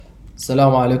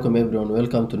Assalamu alaikum everyone,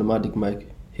 welcome to Nomadic Mike.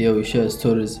 Here we share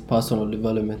stories, personal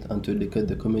development and to educate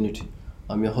the community.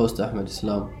 I'm your host Ahmed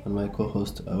Islam and my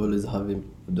co-host I always have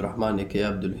him, Abdurrahman aka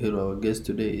Abdul Hero. Our guest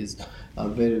today is a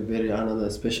very another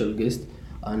special guest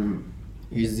and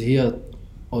he's here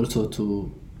also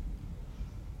to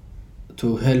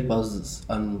help us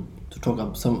and to talk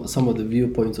about some of the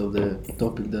viewpoints of the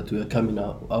topic that we are coming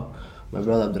up. My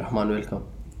brother Abdurrahman, welcome.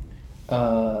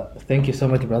 Thank you so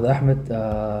much, Brother Ahmed.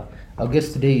 Our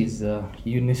guest today is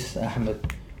Yunus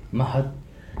Ahmed Mahad,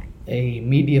 a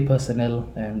media personnel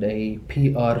and a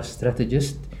PR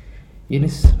strategist.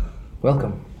 Yunus,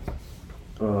 welcome.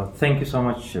 Thank you so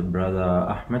much, Brother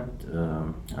Ahmed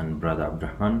and Brother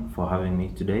Abdurrahman, for having me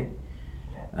today.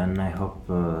 And I hope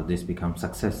this becomes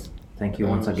success. Thank you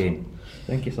once again.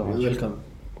 Thank you so much. You're welcome.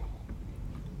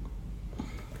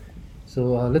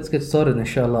 So let's get started,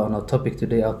 inshallah, on our topic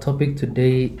today. Our topic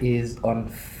today is on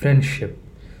friendship.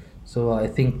 So I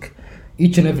think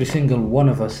each and every single one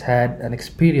of us had an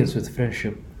experience with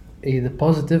friendship, either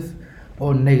positive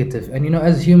or negative. And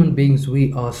as human beings,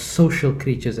 we are social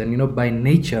creatures, and by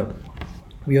nature,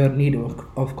 we are in need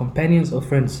of companions or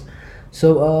friends.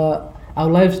 So our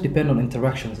lives depend on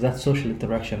interactions, that's social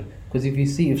interaction. Because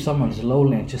if someone's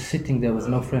lonely and just sitting there with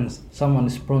no friends, someone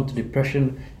is prone to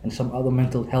depression and some other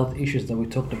mental health issues that we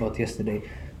talked about yesterday.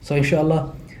 So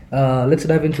inshallah, let's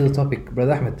dive into the topic.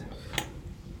 Brother Ahmed.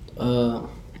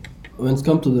 When it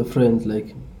comes to the friends,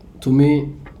 to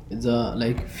me, it's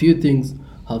few things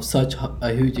have such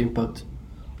a huge impact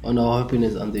on our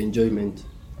happiness and the enjoyment.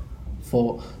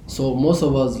 So most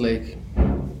of us we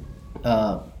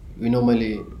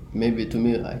normally, maybe to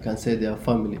me I can say they are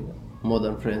family more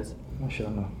than friends.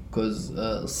 MashaAllah. Because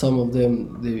some of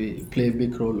them, they play a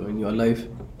big role in your life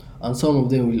and some of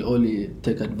them will only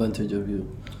take advantage of you.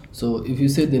 So if you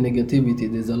say the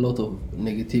negativity, there's a lot of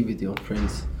negativity on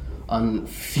friends and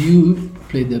few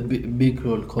play the big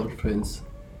role called friends.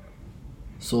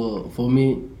 So for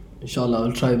me, inshallah,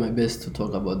 I'll try my best to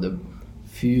talk about the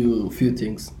few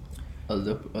things as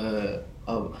the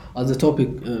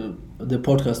topic the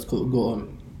podcast could go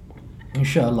on.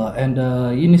 Inshallah. And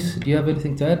Yunus, do you have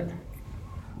anything to add?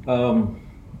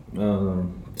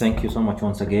 Thank you so much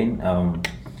once again.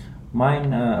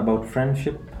 Mine about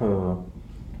friendship.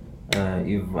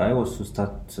 If I was to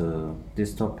start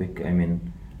this topic,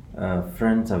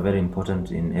 friends are very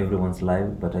important in everyone's life.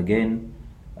 But again,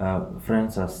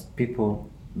 friends are people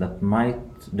that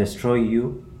might destroy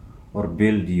you or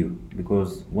build you.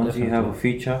 Because once you have a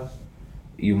future,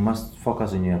 you must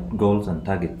focus on your goals and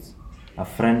targets. A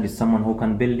friend is someone who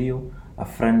can build you. A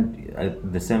friend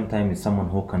at the same time is someone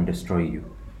who can destroy you.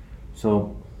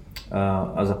 So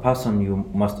as a person, you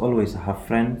must always have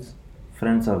friends.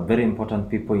 Friends are very important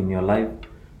people in your life.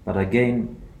 But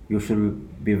again, you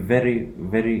should be very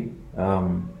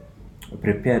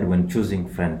prepared when choosing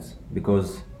friends,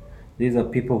 because these are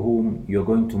people whom you're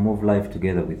going to move life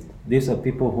together with. These are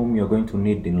people whom you're going to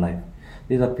need in life.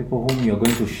 These are people whom you're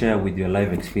going to share with your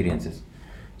life experiences.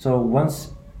 So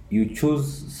once you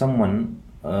choose someone,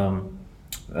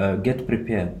 get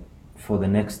prepared for the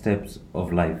next steps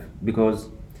of life, because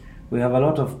we have a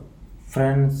lot of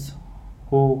friends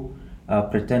who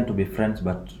pretend to be friends,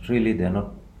 but really they're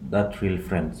not that real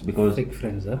friends. Because fake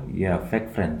friends, huh? Yeah, fake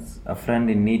friends. A friend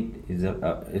in need is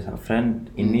a friend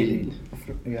in need.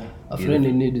 Yeah. A friend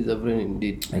in need is a friend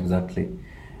indeed. Exactly.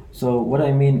 So what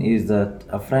I mean is that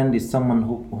a friend is someone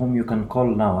whom you can call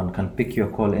now and can pick your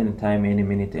call anytime, any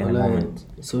minute, any moment.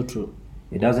 So true.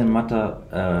 It doesn't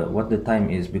matter what the time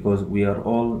is, because we are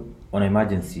all on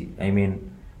emergency.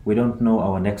 We don't know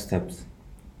our next steps.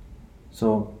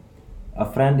 So a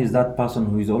friend is that person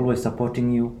who is always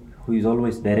supporting you, who is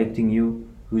always directing you,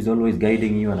 who is always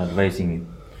guiding you and advising you.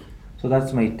 So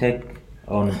that's my take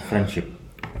on friendship.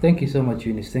 Thank you so much,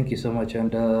 Yunus. Thank you so much.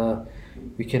 And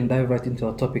we can dive right into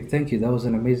our topic. Thank you. That was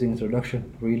an amazing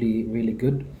introduction. Really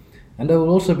good. And I will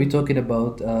also be talking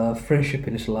about friendship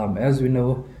in Islam. As we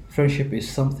know, friendship is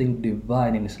something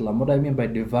divine in Islam. What I mean by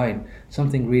divine,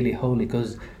 something really holy,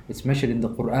 because it's mentioned in the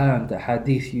Quran, the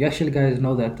Hadith. You actually guys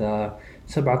know that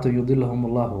سَبْعَةُ يُضِلُّهُمُ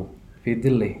اللَّهُ فِي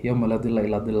ظِلِّهِ يَوْمَ لَا ظِلَّ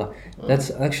إِلَّا ظِلَّهُ.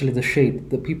 That's actually the shade,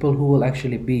 the people who will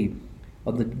actually be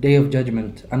on the day of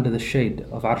judgment under the shade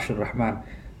of Arsh al-Rahman.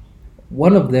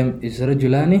 One of them is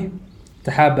رَجُلَانِ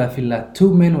تَحَابَا فِي اللَّهِ.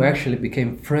 Two men who actually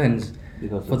became friends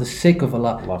for the sake of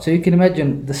Allah. So you can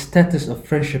imagine the status of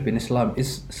friendship in Islam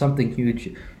is something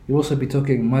huge. You'll also be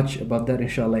talking much about that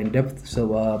inshallah in depth. So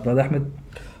Brother Ahmed.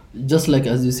 Just like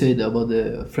as you said about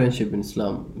the friendship in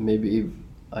Islam, maybe if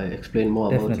I explain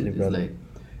more about it, brother. it's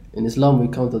in Islam we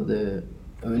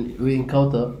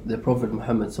encounter the Prophet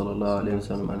Muhammad sallallahu alaihi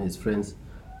wasallam and his friends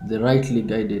they rightly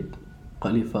guided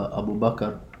Khalifa Abu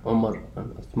Bakr, Umar,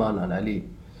 and Uthman and Ali.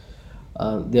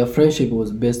 Their friendship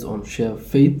was based on shared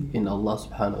faith in Allah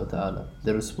subhanahu wa ta'ala,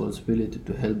 the responsibility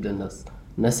to help the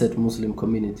nascent Muslim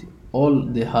community. All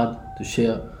they had to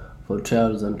share for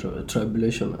trials and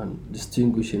tribulation and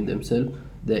distinguishing themselves,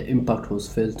 their impact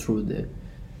was felt through the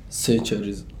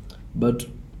centuries. But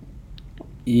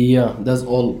yeah, that's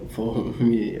all for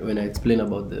me when I explain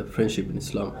about the friendship in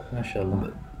Islam.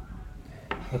 MashaAllah.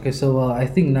 Okay, so I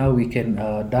think now we can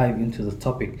dive into the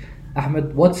topic.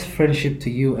 Ahmed, what's friendship to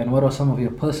you, and what are some of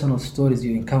your personal stories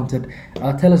you encountered?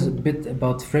 Tell us a bit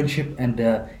about friendship and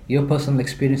your personal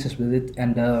experiences with it,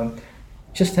 and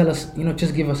just tell us,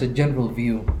 just give us a general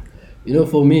view.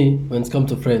 For me, when it comes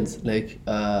to friends, like,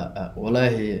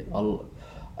 wallahi,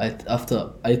 I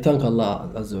thank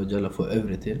Allah Azza wa Jalla for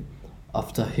everything.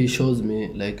 After He shows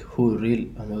me like who real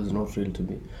and who is not real to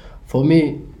me. For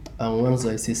me, once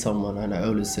I see someone, and I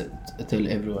always tell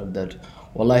everyone that,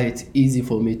 wallahi, it's easy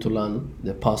for me to learn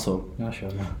the person.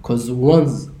 MashaAllah. Because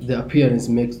once the appearance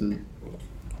makes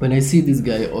when I see this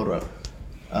guy, or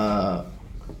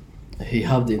he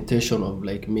have the intention of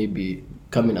like maybe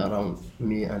coming around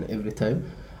me, and every time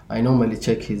I normally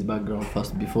check his background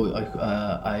first before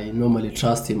I normally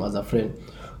trust him as a friend.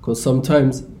 Because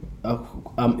sometimes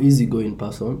I'm easygoing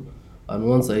person, and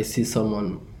once I see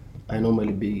someone, I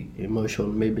normally be emotional,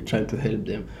 maybe trying to help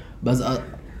them. But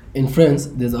in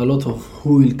friends, there's a lot of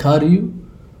who will carry you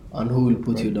and who will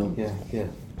put you down. Yeah.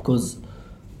 Because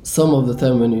some of the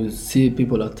time when you see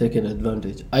people are taking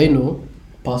advantage, I know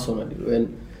personally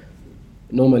when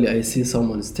normally I see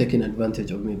someone is taking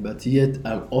advantage of me, but yet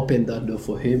I'm open that door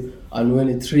for him, and when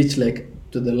it reach like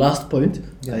to the last point,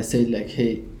 I say like,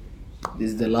 hey,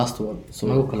 this is the last one. So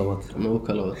No kalawat. no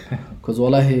kalawat. Because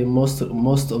wallahi, most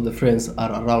of the friends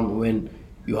are around when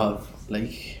you have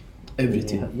like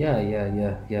everything.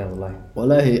 Yeah, wallahi.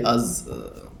 Wallahi, as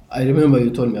I remember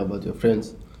you told me about your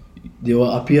friends, they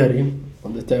were appearing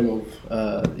on the time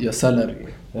of your salary.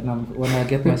 When I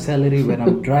get my salary, when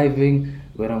I'm driving,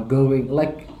 when I'm going,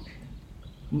 like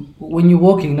when you're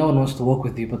walking, no one wants to walk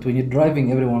with you, but when you're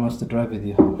driving, everyone wants to drive with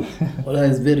you. Well, that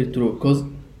is very true, because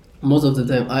most of the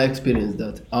time I experienced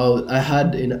that. I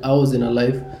was in a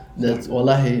life that,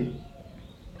 wallahi,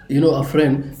 a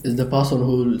friend is the person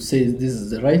who will say this is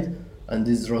the right and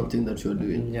this is wrong thing that you're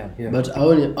doing. Yeah. But I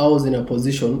was in a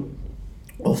position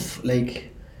of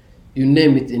like, you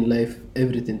name it in life,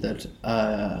 everything that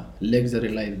luxury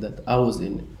life that I was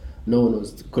in. No one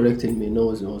was correcting me. No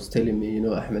one was telling me,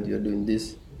 Ahmed, you're doing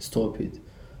this. Stop it.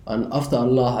 And after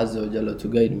Allah Azza wa Jalla to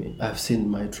guide me, I've seen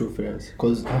my true friends.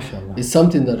 Because MashaAllah. it's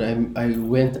something that I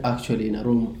went actually in a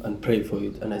room and prayed for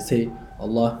it. And I say,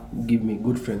 Allah, give me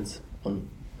good friends.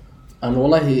 And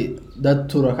wallahi, that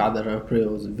 2 rak'ah that I pray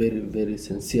was very, very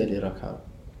sincerely rak'ah.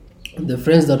 The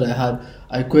friends that I had,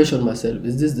 I question myself,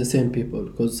 is this the same people?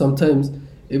 Because sometimes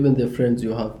even the friends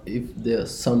you have, if there are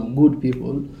some good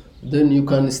people, then you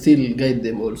can still guide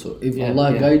them also. If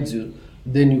Allah guides you,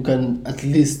 then you can at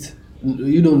least,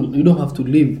 you don't have to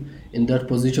live in that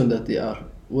position that they are.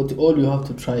 All you have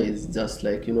to try is just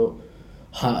like, give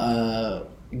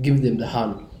them the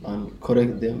hand and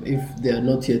correct them. If they are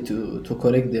not here to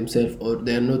correct themselves, or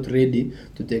they are not ready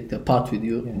to take the path with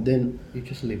you, then You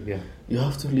just leave, you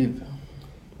have to leave.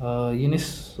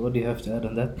 Yunus, what do you have to add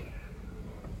on that?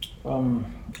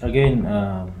 Again,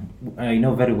 I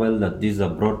know very well that this is a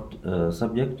broad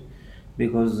subject,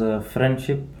 because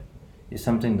friendship is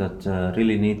something that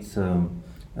really needs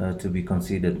to be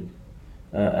considered.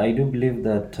 I do believe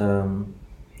that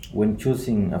when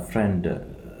choosing a friend,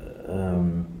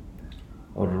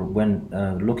 or when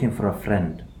looking for a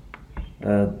friend,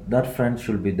 that friend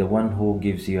should be the one who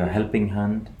gives you a helping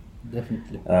hand,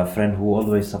 Definitely. a friend who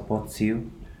always supports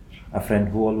you, a friend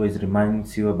who always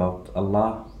reminds you about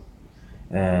Allah,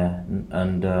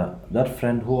 and that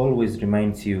friend who always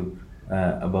reminds you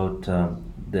about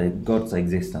the God's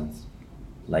existence.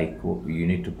 Like, you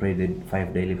need to pray the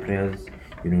 5 daily prayers,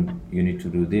 you need to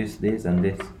do this, and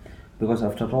this, because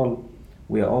after all,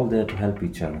 we are all there to help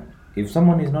each other. If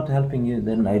someone is not helping you,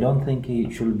 then I don't think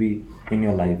he should be in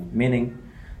your life, meaning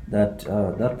that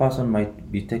that person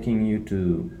might be taking you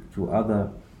to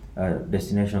other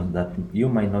destinations that you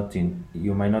might not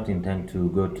intend to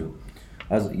go to.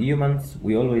 As humans,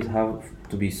 we always have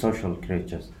to be social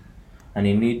creatures, and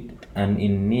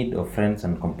in need of friends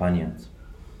and companions.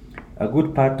 A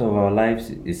good part of our lives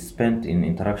is spent in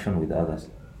interaction with others.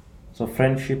 So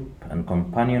friendship and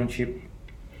companionship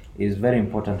is very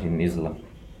important in Islam.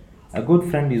 A good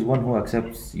friend is one who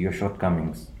accepts your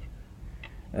shortcomings,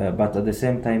 but at the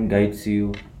same time guides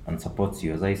you and supports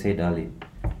you, as I said earlier.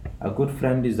 A good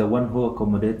friend is the one who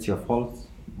accommodates your faults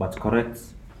but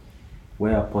corrects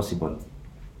where possible.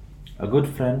 A good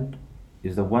friend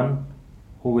is the one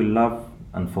who will love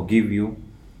and forgive you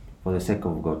for the sake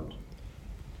of God.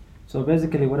 So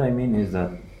basically, what I mean is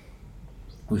that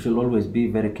we should always be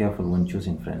very careful when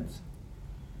choosing friends.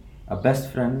 A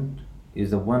best friend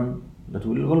is the one that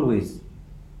will always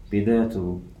be there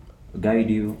to guide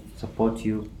you, support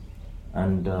you,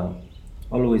 and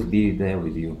always be there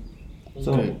with you.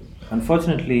 So, Okay.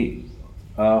 unfortunately,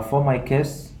 for my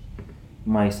case,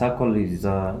 my circle is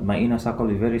my inner circle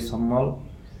is very small,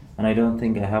 and I don't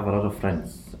think I have a lot of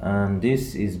friends. And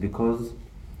this is because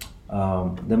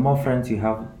the more friends you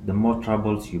have, the more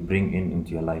troubles you bring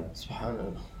into your life.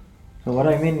 Subhanallah. So what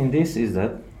I mean in this is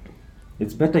that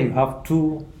it's better you have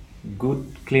two good,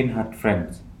 clean-heart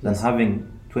friends than having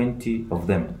 20 of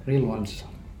them. Real ones.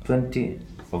 20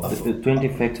 of the 20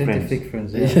 fake 20 friends. fake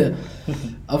friends, Yeah.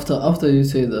 After you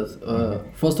say that,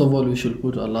 first of all, you should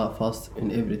put Allah first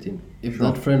in everything. If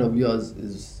Sure. that friend of yours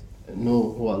is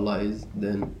know who Allah is,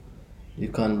 then you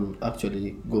can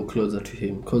actually go closer to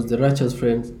Him. Because the righteous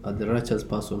friends are the righteous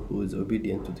person who is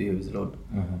obedient to His Lord,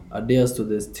 adheres to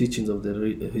the teachings of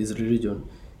his religion,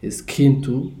 is keen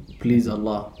to please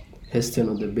Allah, hasten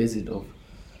on the basis of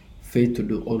faith to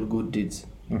do all good deeds,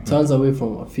 turns away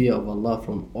from a fear of Allah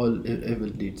from all evil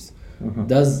deeds.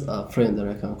 That's a friend that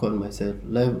I can call myself.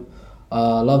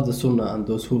 Love the Sunnah and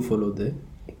those who follow the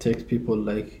text, people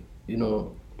like,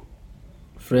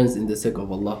 friends in the sake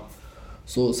of Allah.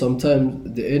 So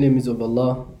sometimes the enemies of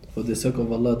Allah, for the sake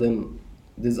of Allah, then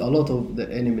there's a lot of the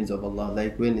enemies of Allah.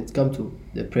 Like when it comes to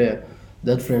the prayer,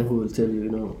 that friend who will tell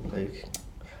you,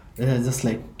 just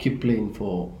like keep playing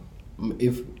for,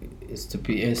 if it's the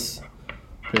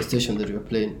PlayStation that you're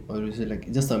playing, or you say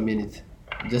like just a minute.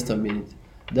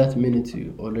 That minute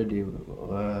you already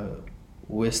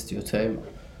waste your time,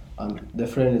 and the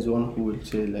friend is one who will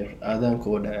say like Adhan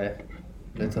ko da'a,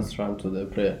 let us run to the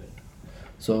prayer.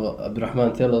 So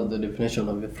Abdurrahman, tell us the definition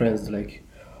of your friends. Like,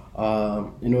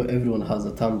 everyone has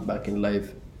a time back in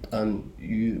life, and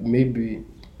you maybe,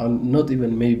 and not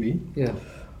even maybe, Yeah.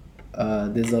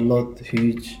 there's a lot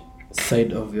huge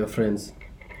side of your friends.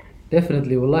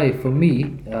 Definitely, wallahi, for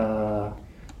me,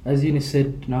 as Yunus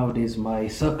said, nowadays my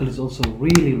circle is also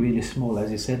really, really small.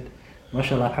 As you said,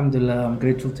 mashallah, alhamdulillah, I'm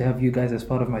grateful to have you guys as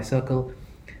part of my circle.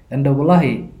 And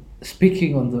wallahi,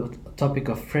 speaking on the topic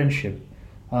of friendship,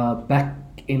 back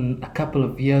in a couple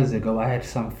of years ago, I had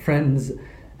some friends,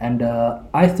 and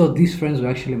I thought these friends were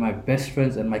actually my best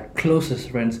friends and my closest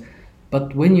friends.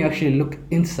 But when you actually look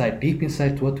inside, deep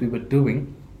inside to what we were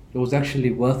doing, it was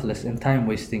actually worthless and time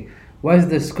wasting. Why is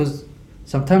this? Because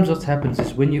sometimes what happens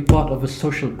is when you're part of a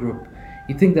social group,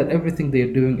 you think that everything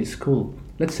they're doing is cool.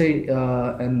 Let's say,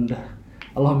 and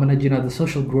Allahumma najina, the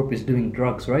social group is doing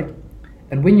drugs, right?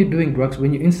 And when you're doing drugs,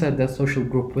 when you're inside that social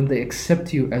group, when they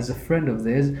accept you as a friend of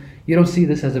theirs, you don't see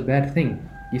this as a bad thing.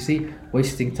 You see,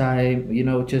 wasting time,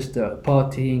 just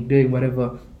partying, doing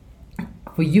whatever.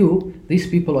 For you, these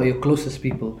people are your closest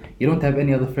people. You don't have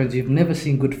any other friends. You've never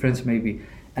seen good friends, maybe.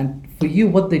 And for you,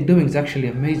 what they're doing is actually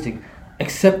amazing.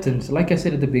 Acceptance, like I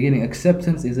said at the beginning,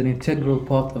 acceptance is an integral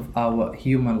part of our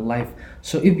human life.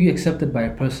 So if you're accepted by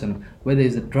a person, whether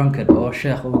it's a drunkard or a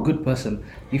sheikh or a good person,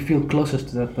 you feel closest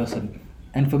to that person.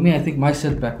 And for me, I think my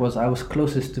setback was I was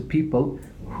closest to people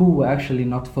who were actually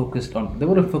not focused on, they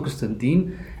weren't focused on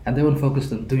deen, and they weren't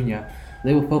focused on dunya.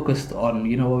 They were focused on,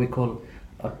 what we call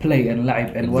play and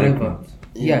la'ib and whatever.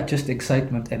 Yeah, just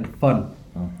excitement and fun.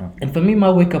 And for me, my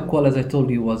wake-up call, as I told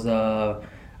you, was I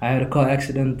had a car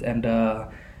accident, and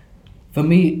for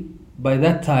me, by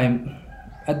that time,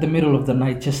 at the middle of the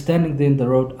night, just standing there in the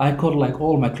road, I called like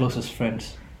all my closest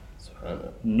friends.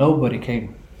 Subhanallah. Nobody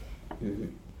came.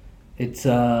 It's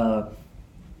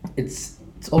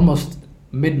almost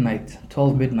midnight,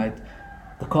 12 midnight.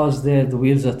 The car's there, the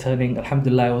wheels are turning.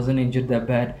 Alhamdulillah, I wasn't injured that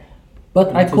bad.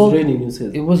 But I It was called. raining, you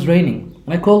said. It was raining,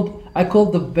 and I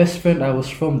called the best friend I was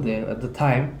from there at the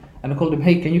time, and I called him,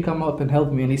 hey, can you come up and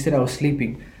help me? And he said I was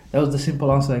sleeping. That was the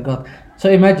simple answer I got. So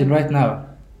imagine right now,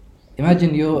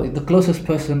 imagine you're the closest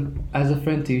person as a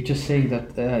friend to you, just saying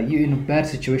that you're in a bad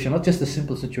situation, not just a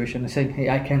simple situation, and saying, hey,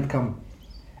 I can't come.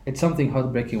 It's something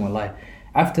heartbreaking, wallahi.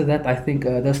 After that, I think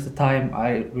that's the time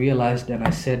I realized, and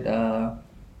I said,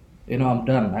 I'm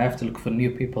done. I have to look for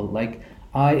new people. Like,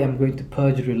 I am going to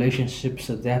purge relationships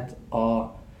that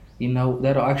are,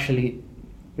 that are actually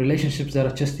relationships that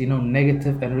are just,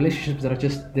 negative, and relationships that are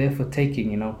just there for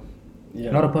taking,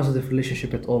 Yeah. not a positive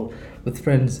relationship at all with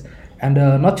friends. And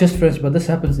not just friends, but this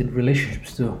happens in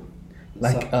relationships too.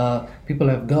 Like, people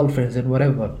have girlfriends and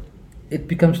whatever. it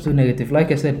becomes too negative.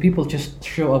 Like I said, people just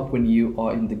show up when you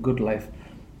are in the good life.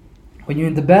 When you're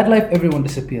in the bad life, everyone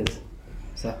disappears.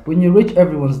 So when you're rich,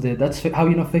 everyone's there. That's how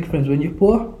you know fake friends. When you're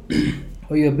poor,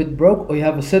 or you're a bit broke, or you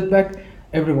have a setback,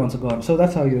 everyone's gone. So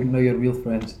that's how you know your real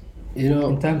friends You know,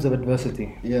 in times of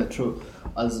adversity. yeah, true.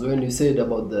 As when you said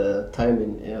about the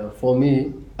timing, for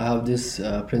me, I have this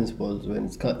principles. When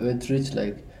it's reached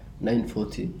like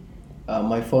 9:40,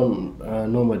 my phone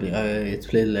normally it's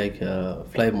played like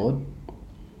flight mode.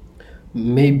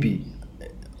 Maybe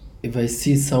if I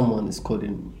see someone is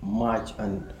calling much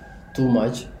and too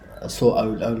much, so I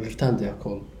will return their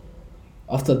call.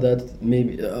 After that,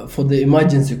 maybe for the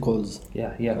emergency calls,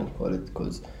 Yeah, you yeah. can call it,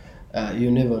 because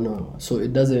you never know. So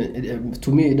it doesn't.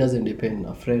 To me, it doesn't depend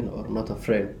a friend or not a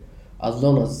friend. As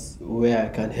long as where I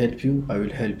can help you, I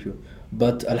will help you.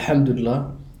 But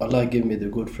Alhamdulillah, Allah gave me the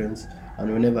good friends,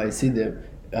 and whenever I see them,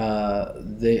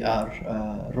 they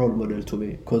are role model to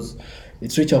me. Because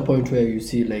it's reach a point where you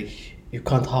see like you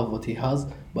can't have what he has,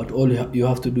 but all you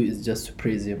have to do is just to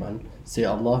praise him and say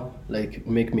Allah, like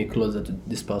make me closer to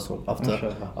this person after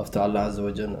MashaAllah. Allah Azza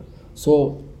wa Jalla.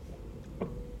 So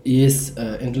yes,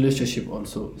 in relationship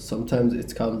also sometimes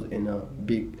it comes in a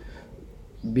big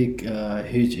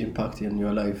huge impact in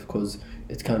your life, because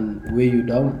it can weigh you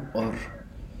down or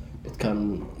it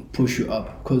can push you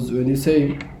up. Because when you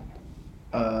say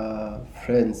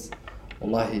friends,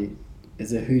 wallahi,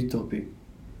 is a huge topic,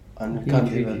 and we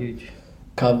can't even Huge.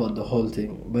 cover the whole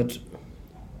thing. But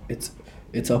it's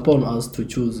it's upon us to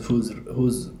choose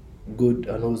who's good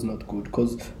and who's not good.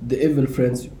 Because the evil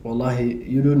friends, wallahi,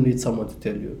 you don't need someone to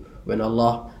tell you. When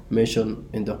Allah mentioned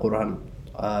in the Quran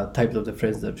types of the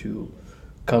friends that you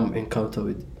come encounter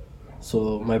with.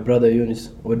 So my brother Yunus,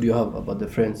 what do you have about the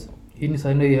friends? Yunus,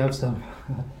 I know you have some.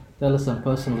 Tell us some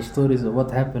personal stories of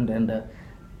what happened, and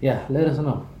yeah, let us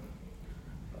know.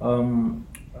 Um,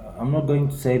 I'm not going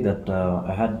to say that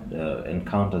I had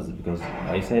encounters, because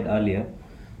I said earlier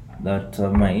that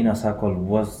my inner circle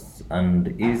was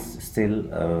and is still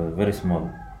very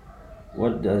small.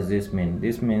 What does this mean?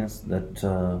 This means that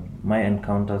my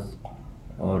encounters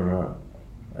or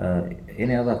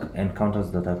any other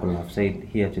encounters that I could have said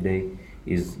here today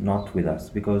is not with us,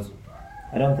 because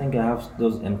I don't think I have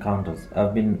those encounters.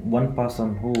 I've been one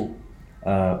person who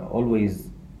always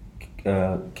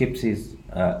keeps his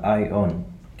eye on,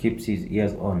 keeps his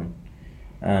ears on,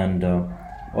 and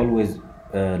always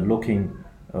looking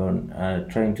on,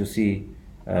 trying to see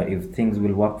if things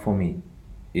will work for me,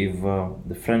 if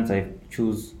the friends I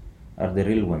choose are the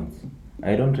real ones.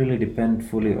 I don't really depend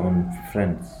fully on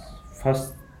friends.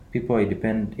 First, people I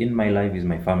depend in my life is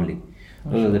my family.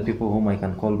 Those are the people whom I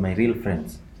can call my real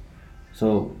friends.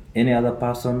 So any other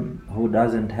person who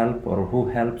doesn't help or who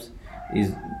helps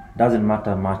is doesn't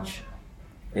matter much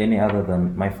any other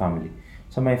than my family.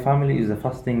 So my family is the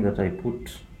first thing that I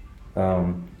put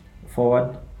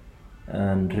forward,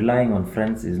 and relying on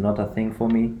friends is not a thing for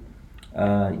me.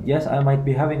 Yes, I might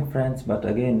be having friends, but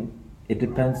again, it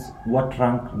depends what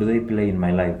rank do they play in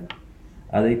my life.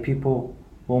 Are they people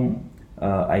whom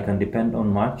I can depend on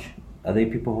much? Are they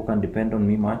people who can depend on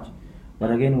me much? But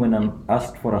again, when I'm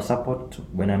asked for a support,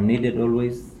 when I'm needed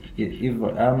always, if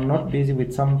I'm not busy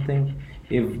with something,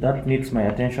 if that needs my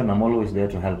attention, I'm always there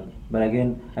to help. But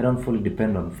again, I don't fully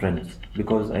depend on friends,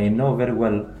 because I know very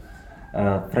well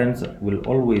friends will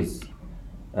always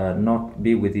not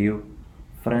be with you.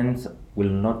 Friends will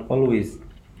not always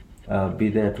be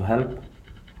there to help.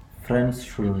 Friends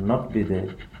should not be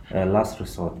the last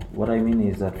resort. What I mean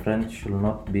is that friends should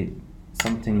not be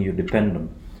something you depend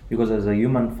on, because as a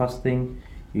human, first thing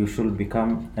you should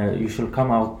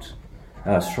come out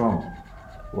strong.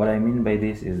 What I mean by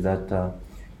this is that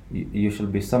you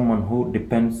should be someone who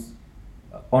depends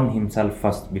on himself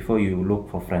first before you look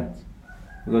for friends.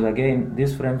 Because again,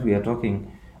 these friends we are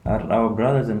talking are our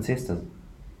brothers and sisters.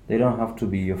 They don't have to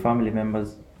be your family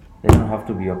members, they don't have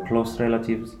to be your close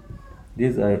relatives.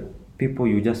 These are people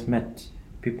you just met,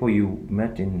 people you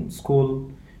met in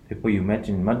school, people you met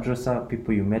in madrasa,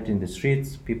 people you met in the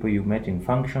streets, people you met in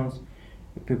functions,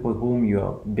 people whom you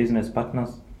are business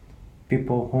partners,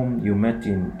 people whom you met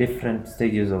in different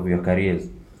stages of your careers.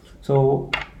 So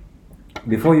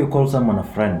before you call someone a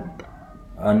friend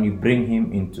and you bring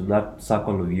him into that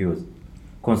circle of yours,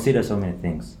 consider so many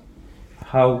things.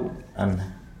 How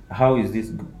is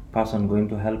this person going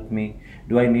to help me?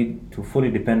 Do I need to fully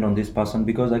depend on this person?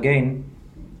 Because again,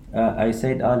 I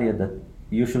said earlier that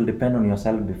you should depend on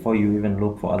yourself before you even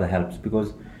look for other helps.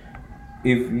 Because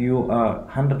if you are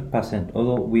 100%,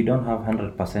 although we don't have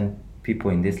 100%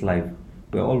 people in this life,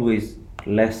 we're always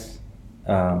less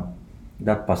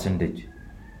that percentage.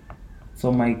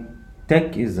 So my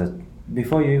take is that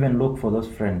before you even look for those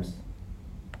friends,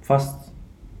 first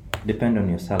depend on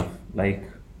yourself. Like,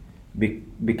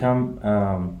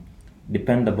 become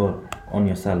dependable on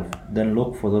yourself. Then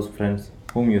look for those friends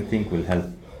whom you think will help.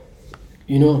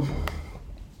 You know,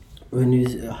 when you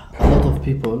a lot of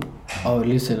people, our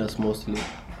listeners mostly,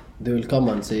 they will come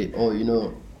and say, oh, you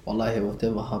know, wallahi,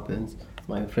 whatever happens,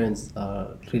 my friends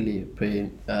are really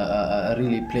playing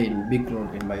big role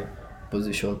in my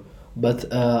position. But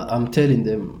I'm telling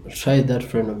them, try that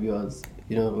friend of yours.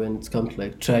 You know, when it comes to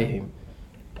like, try him,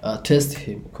 test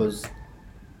him, because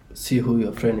see who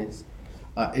your friend is.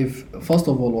 If first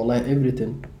of all, wallahi,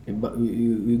 everything,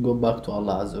 we go back to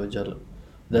Allah Azza wa Jalla,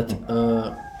 that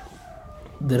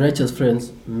the righteous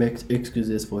friends makes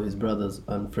excuses for his brothers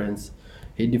and friends.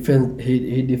 He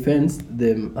defends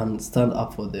them and stand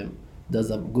up for them. That's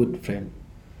a good friend.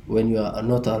 When you are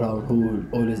not around, who will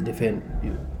always defend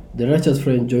you. The righteous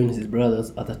friend joins his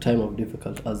brothers at a time of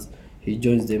difficulty, as he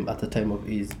joins them at a time of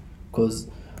ease. Because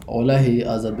wallahi,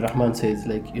 as Abdurrahman says,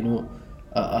 like, you know,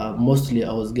 mostly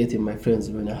I was getting my friends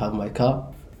when I have my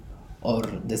car or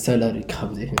the salary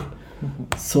comes in.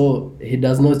 So he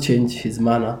does not change his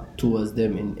manner towards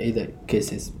them in either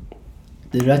cases.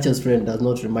 The righteous friend does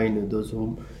not remind you those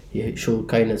whom he showed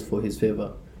kindness for his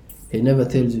favor. He never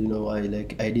tells you, you know, I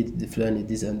did the plan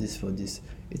this and this for this.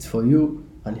 It's for you,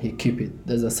 and he keep it.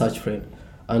 There's a such friend,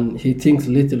 and he thinks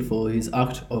little for his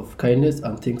act of kindness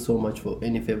and thinks so much for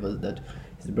any favors that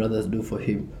his brothers do for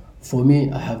him. For me,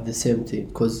 I have the same thing,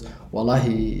 because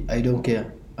wallahi, I don't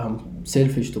care. I'm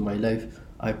selfish to my life.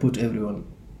 I put everyone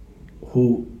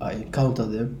who I encounter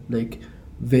them like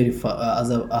very far as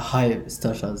a high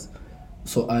status.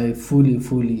 So I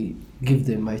fully give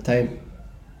them my time.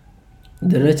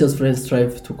 The righteous friends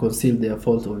strive to conceal their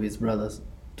fault of his brothers,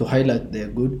 to highlight their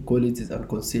good qualities and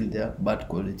conceal their bad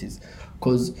qualities.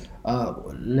 Because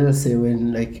let's say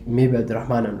when like maybe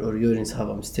Abdurrahman or Yunus have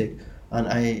a mistake, and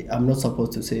I am not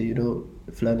supposed to say, you know,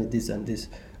 Fulani this and this,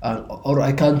 or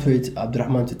I can't wait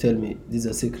Abdurrahman to tell me this is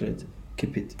a secret,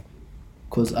 keep it,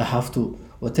 because I have to,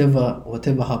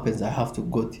 whatever happens, I have to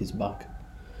go to his back.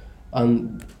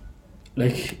 And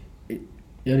like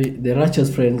the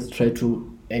righteous friends try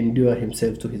to endure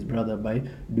himself to his brother by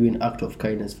doing act of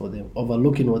kindness for them,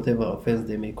 overlooking whatever offense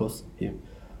they may cause him,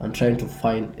 and trying to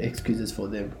find excuses for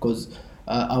them. Because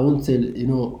I won't tell, you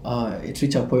know, it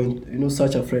reach a point, you know,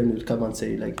 such a friend will come and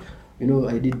say like, you know,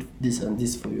 I did this and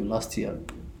this for you last year.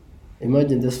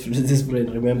 Imagine this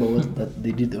friend remember what that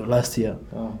they did last year.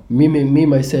 Oh. Me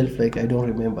myself, like, I don't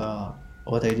remember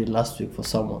what I did last week for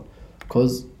someone,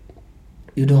 because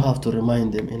you don't have to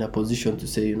remind them in a position to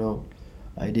say, you know,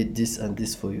 I did this and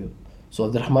this for you. So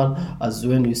Abdurrahman, as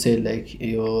when you say like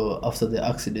you after the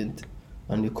accident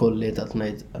and you call late at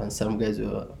night and some guys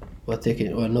were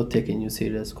not taking you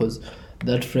serious, because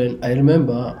that friend, I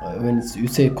remember when you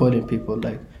say calling people,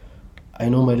 like I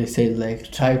normally say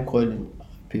like try calling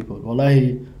people.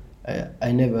 Wallahi,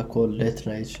 I never called late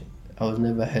night. I was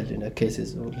never held in a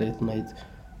cases of late night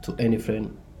to any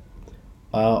friend.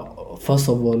 First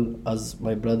of all, as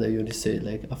my brother Yunus said,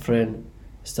 like a friend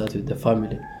start with the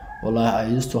family.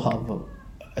 Wallahi, I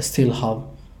still have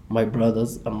my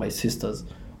brothers and my sisters.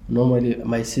 Normally,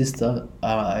 my sister,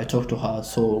 I talk to her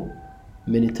so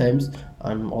many times,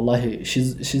 and wallahi,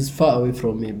 she's far away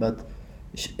from me, but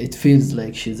it feels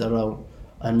like she's around.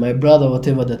 And my brother,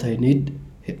 whatever that I need,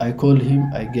 I call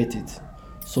him, I get it.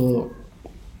 So,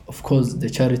 of course, the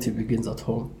charity begins at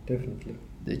home. Definitely.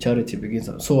 The charity begins.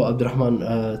 So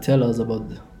Abdurrahman, tell us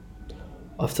about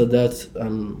after that,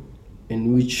 and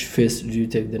in which phase do you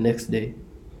take the next day,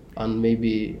 and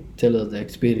maybe tell us the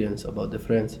experience about the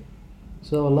friends.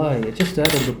 So, wallahi, just to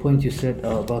add on the point you said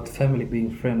about family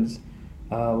being friends,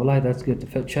 wallahi, that's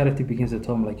good. Charity begins at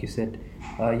home, like you said.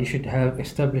 You should have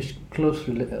established close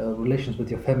relations with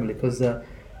your family, because,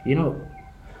 you know,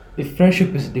 if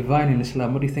friendship is divine in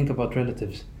Islam, what do you think about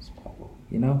relatives?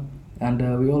 You know,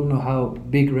 and we all know how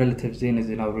big relatives is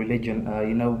in our religion.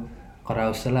 You know,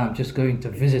 Qara salam, just going to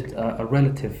visit a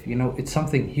relative. You know, it's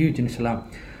something huge in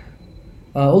Islam.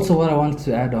 Also, what I wanted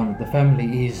to add on the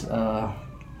family is,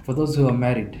 for those who are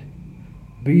married,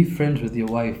 be friends with your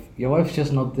wife. Your wife's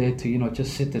just not there to, you know,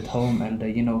 just sit at home and,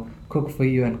 you know, cook for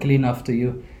you and clean after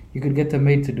you. You could get a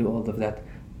maid to do all of that.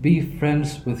 Be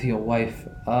friends with your wife.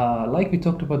 Like we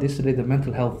talked about yesterday, the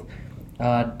mental health.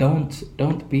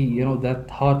 Don't be, you know, that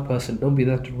hard person. Don't be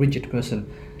that rigid person.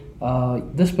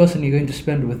 This person you're going to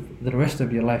spend with the rest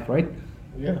of your life, right?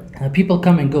 Yeah. People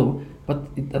come and go,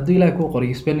 but do you like or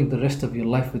you're spending the rest of your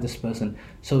life with this person.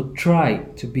 So try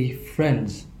to be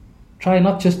friends. Try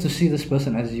not just to see this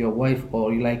person as your wife,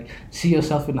 or you like see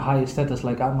yourself in higher status,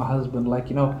 like I'm a husband, like,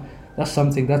 you know, That's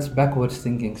something that's backwards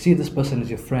thinking. See this person as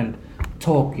your friend.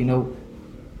 Talk,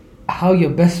 how your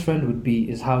best friend would be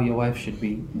is how your wife should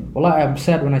be. Well, I'm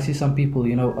sad when I see some people,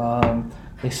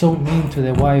 they're so mean to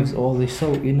their wives, or they're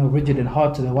so, rigid and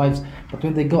hard to their wives. But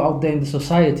when they go out there in the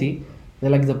society,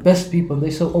 they're like the best people. They're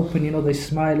so open, they're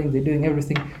smiling, they're doing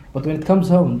everything. But when it comes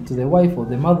home to their wife or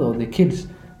their mother or their kids,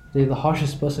 they're the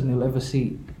harshest person you'll ever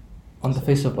see on the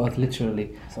face of earth,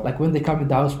 literally. Like when they come in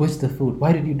the house, where's the food?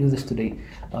 Why did you do this today?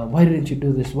 Why didn't you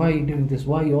do this? Why are you doing this?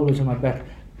 Why are you always on my back?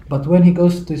 But when he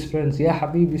goes to his friends, yeah,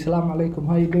 Habibi, salam alaikum,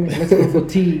 how you doing? Let's go for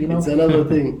tea, It's another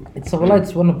thing. It's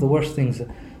one of the worst things.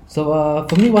 So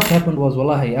for me, what happened was,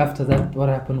 wallahi, after that, what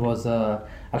happened was,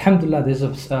 alhamdulillah, there's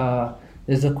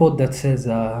a quote that says,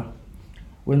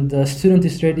 when the student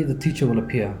is ready, the teacher will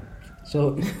appear.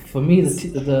 So for me,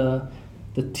 the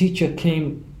teacher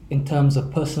came in terms of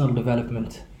personal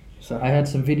development. So I had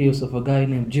some videos of a guy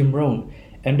named Jim Rohn.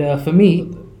 And for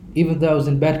me, even though I was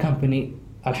in bad company,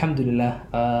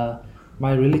 alhamdulillah,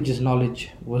 my religious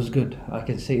knowledge was good. I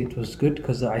can say it was good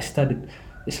because I studied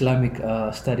Islamic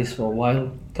studies for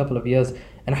a couple of years.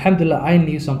 And alhamdulillah, I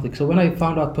knew something. So when I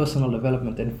found out personal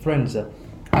development and friends,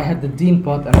 I had the deen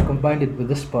part and I combined it with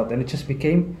this part, and it just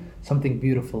became something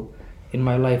beautiful in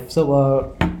my life.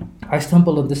 So I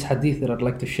stumbled on this hadith that I'd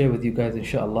like to share with you guys,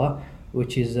 inshallah,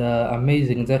 which is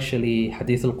amazing. It's actually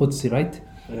Hadith al-Qudsi, right?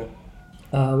 Yeah.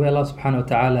 Where Allah subhanahu wa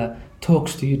ta'ala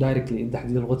talks to you directly in the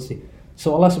Hadith al-Qudsi.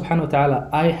 So Allah subhanahu wa ta'ala,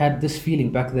 I had this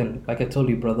feeling back then, like I told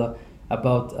you, brother,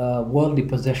 about worldly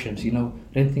possessions,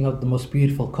 renting out the most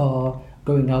beautiful car,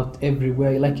 going out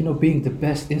everywhere, like, being the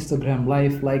best Instagram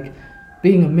life, like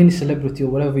being a mini celebrity or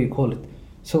whatever you call it.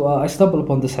 So I stumbled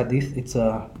upon this hadith. It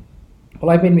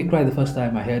made me cry the first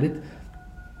time I heard it.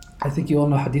 I think you all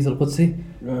know Hadith al-Qudsi.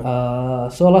 Yeah.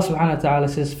 So Allah subhanahu wa ta'ala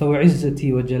says,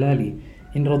 فَوَعِزَّتِي وَجَلَالِي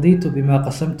إِن رَضِيتُ بِمَا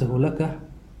قَسَمْتُهُ لَكَ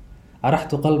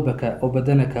أَرَحْتُ قَلْبَكَ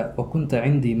وَبَدَنَكَ وَكُنْتَ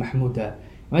عِنْدِي مَحْمُودًا.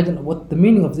 Imagine what the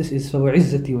meaning of this is.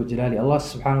 فَوَعِزَّتِي وَجَلَالِي. Allah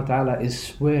subhanahu wa ta'ala is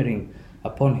swearing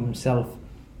upon himself.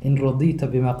 إِن رَضِيتَ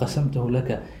بِمَا قَسَمْتُهُ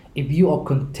لَكَ. If you are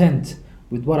content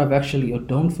with what I've actually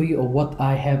ordained for you, or what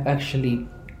I have actually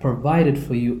provided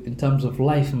for you in terms of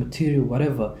life, material,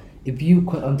 whatever, if you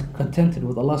are contented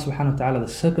with Allah subhanahu wa ta'ala, the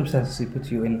circumstances He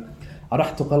puts you in,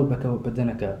 أَرَحْتُ قَلْبَكَ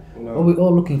وَبَدَنَكَ. No. What we're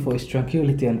all looking for is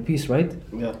tranquility and peace, right?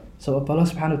 Yeah. So Allah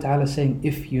subhanahu wa ta'ala is saying,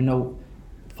 if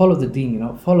follow the deen,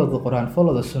 follow the Quran,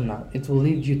 follow the Sunnah, it will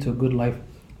lead you to a good life.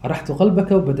 أَرَحْتُ قَلْبَكَ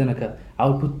وَبَدَنَكَ. I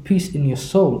will put peace in your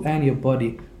soul and your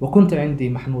body. وَكُنْتَ عِنْدِي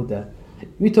مَحْمُودًا.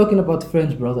 We're talking about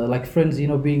friends, brother, like friends,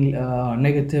 being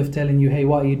negative, telling you, hey,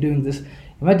 why are you doing this?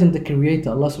 Imagine the Creator,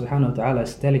 Allah subhanahu wa ta'ala,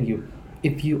 is telling you,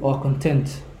 if you are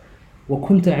content,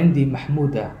 وَكُنْتَ عِنْدِي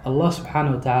مَحْمُودًا. Allah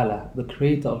subhanahu wa ta'ala, the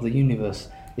Creator of the universe,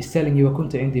 is telling you,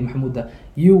 وَكُنْتَ عِنْدِي مَحْمُودًا.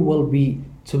 You will be,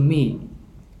 to me,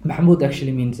 Mahmud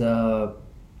actually means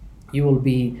you will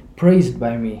be praised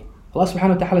by me. Allah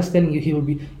subhanahu wa ta'ala is telling you,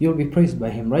 you will be praised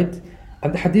by Him, right?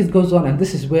 And the hadith goes on, and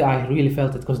this is where I really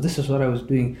felt it, because this is what I was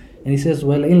doing. And he says,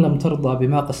 وَلَئِن لَمْ تَرْضَى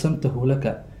بِمَا قَسَمْتَهُ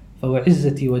لَكَ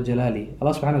فَوَعِزَّتِي وَجَلَالِي.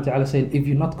 Allah subhanahu wa ta'ala said, if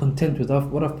you're not content with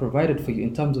what I've provided for you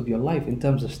in terms of your life, in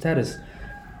terms of status,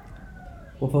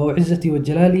 وَفَوَعِزَّتِي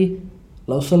وَجَلَالِي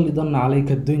لَأُصَلِّدَنَّ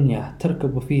عَلَيْكَ الدُّنْيَا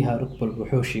تَرْكَبُ فِيهَا رُكْبَ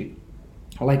الْوُحُوشِ.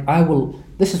 Like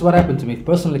this is what happened to me,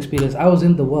 personal experience. I was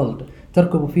in the world.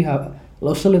 تَرْكَبُ فِيهَا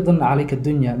لَأُصَلِّدَنَّ عَلَيْكَ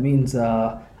الدُّنْيا means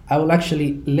I will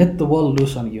actually let the world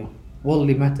loose on you.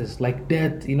 Worldly matters like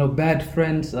death, bad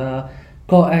friends,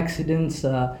 car accidents,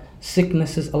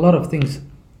 sicknesses, a lot of things.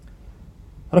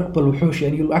 ركب الوحوش,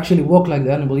 and you'll actually walk like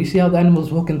the animal. You see how the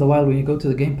animals walk in the wild when you go to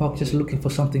the game park, just looking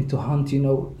for something to hunt,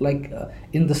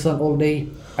 in the sun all day,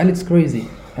 and it's crazy.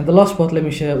 And the last part let me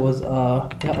share was Allah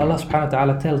subhanahu wa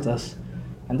ta'ala tells us,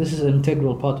 and this is an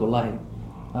integral part, wallahi,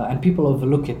 and people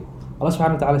overlook it. Allah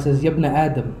subhanahu wa ta'ala says, يَبْنَ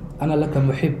آدَمْ أَنَا لَكَ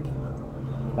مُحِبٌّ.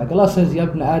 Like Allah says, Ya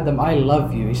ibn Adam, I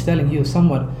love you. He's telling you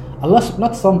someone, Allah,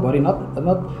 not somebody,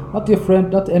 not your friend,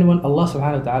 not anyone. Allah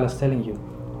subhanahu wa ta'ala is telling you,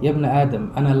 Ya ibn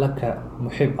Adam, ana laka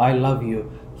muhib, I love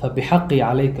you. فَبِحَقِّي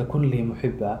عَلَيْكَ كُنْ لِي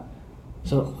مُحِبًّا.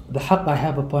 So the haqq I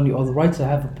have upon you, or the rights I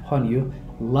have upon you,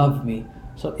 love me.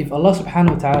 So if Allah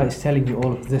subhanahu wa ta'ala is telling you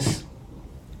all of this,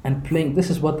 and this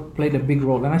is what played a big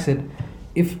role. And I said,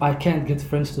 if I can't get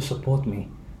friends to support me,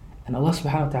 and Allah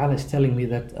subhanahu wa ta'ala is telling me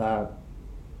that,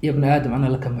 يا ابن آدم أنا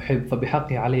لك محب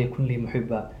فبحقي علي كن لي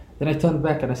محبا. Then I turned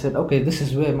back and I said, okay, this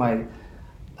is where the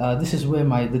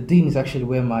deen is actually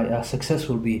where my success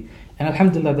will be. And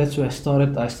alhamdulillah, that's where I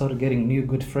started. I started getting new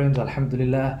good friends,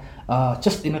 alhamdulillah.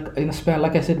 Just in a span,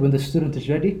 like I said, when the student is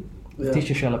ready, the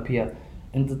teacher shall appear.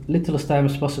 In the littlest time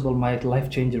as possible, my life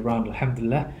changed around,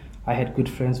 alhamdulillah. I had good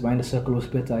friends, my inner circle was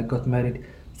better, I got married.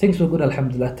 Things were good,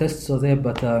 alhamdulillah. Tests are there,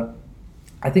 but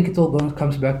I think it all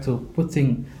comes back to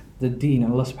putting the deen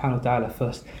and Allah subhanahu wa ta'ala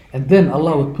first. And then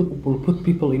Allah will put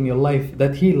people in your life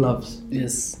that He loves.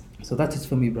 Yes. So that's it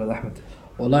for me, Brother Ahmed.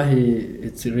 Wallahi,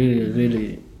 it's a really,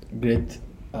 really great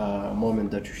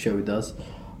moment that you share with us.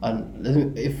 And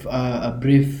if a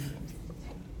brief,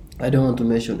 I don't want to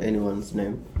mention anyone's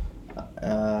name.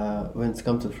 When it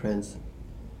comes to friends,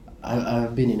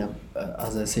 I've been in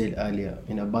as I said earlier,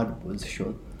 in a bad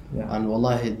position. Yeah. And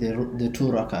wallahi, the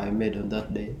 2 rak'ah I made on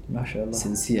that day, MashaAllah.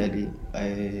 sincerely,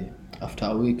 after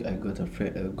a week I got a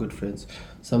good friends.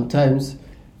 Sometimes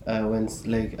when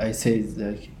like I say, it's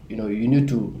like, you need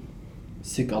to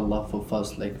seek Allah for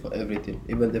first, like for everything,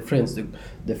 even the friends,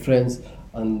 the friends,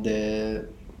 and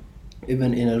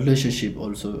even in a relationship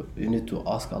also, you need to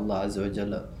ask Allah Azza wa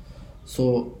Jalla.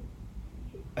 So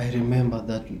I remember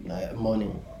that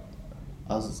morning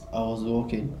as I was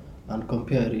walking and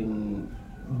comparing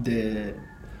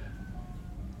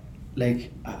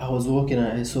I was walking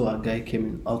and I saw a guy came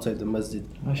in outside the masjid,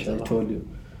 as I MashaAllah. told you.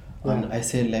 And I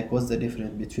said, like, what's the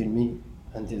difference between me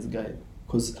and this guy?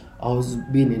 Because I was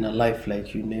being in a life,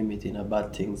 like you name it, in the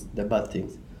bad things.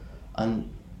 And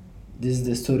this is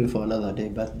the story for another day,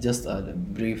 but just a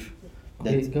brief.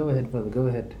 Okay, go ahead, brother, go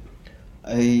ahead.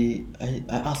 I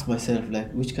asked myself,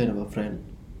 like, which kind of a friend?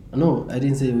 No, I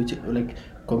didn't say which, like,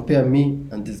 compare me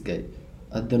and this guy.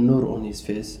 At the nur on his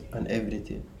face and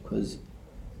everything. Because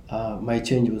my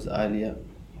change was earlier,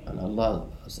 and Allah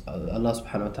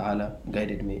subhanahu wa ta'ala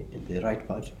guided me in the right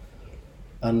path.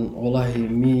 And wallahi,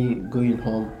 me going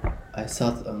home, I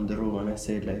sat on the room and I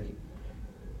said,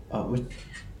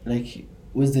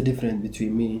 what's the difference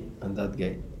between me and that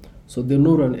guy? So the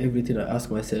nur and everything, I ask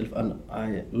myself, and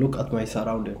I look at my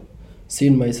surrounding.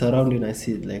 Seeing my surrounding, I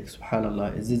see, like,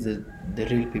 subhanallah, is this the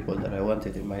real people that I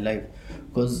wanted in my life?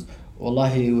 Because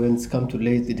wallahi, when it's come to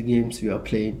late games we are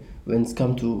playing, when it's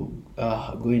come to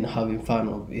going having fun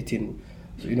of eating,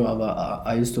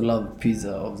 I used to love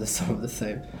pizza of the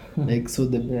same. Like, so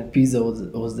the pizza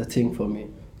was the thing for me.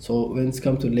 So when it's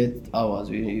come to late hours,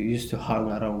 we used to hang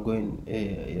around going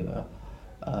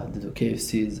the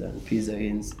KFCs and pizza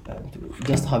inns and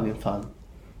just having fun.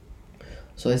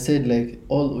 So I said, like,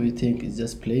 all we think is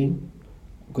just playing,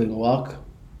 going work,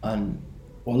 and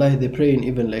wallahi, the praying,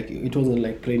 even, like, it wasn't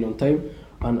like praying on time,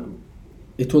 and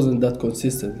it wasn't that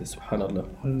consistent, subhanallah.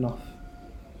 Enough.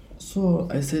 So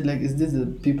I said, like, is this the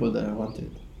people that I wanted?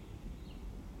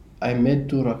 I made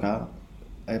 2 rak'ah,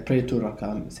 I prayed 2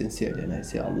 rak'ah sincerely, and I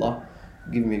say, Allah,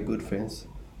 give me good friends.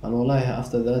 And wallahi,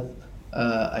 after that,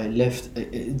 I left,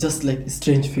 just like a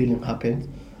strange feeling happened.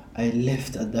 I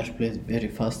left at that place very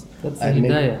fast. That's the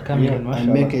hidayah coming in,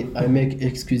 mashallah. I make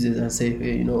excuses and say,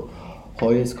 hey,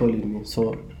 Hoya is calling me.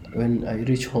 So when I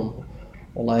reach home,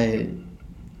 wallahi,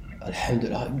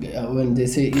 alhamdulillah, when they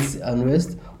say east and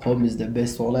west, home is the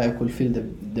best. Wallahi, I could feel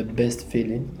the best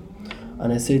feeling.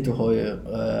 And I say to Hoya,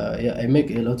 I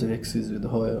make a lot of excuses with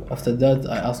Hoya. After that,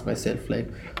 I ask myself, like,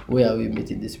 where are we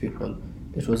meeting these people?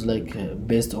 It was like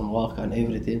based on work and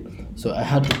everything. So I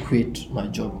had to quit my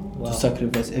job to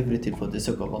sacrifice everything for the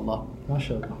sake of Allah.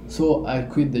 MashaAllah. So I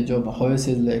quit the job. Hoya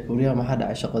says, like, and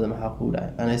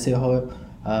I say, Hoya,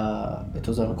 it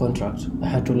was on contract. I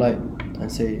had to lie and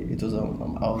say I was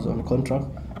on contract,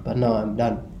 but now I'm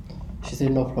done. She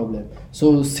said, no problem.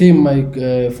 So seeing my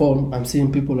phone, I'm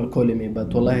seeing people are calling me,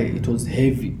 but wallahi, it was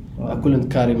heavy. I couldn't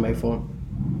carry my phone.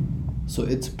 So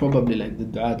it's probably like the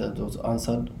dua that was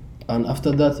answered. And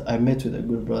after that, I met with the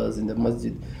good brothers in the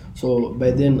masjid. So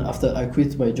by then, after I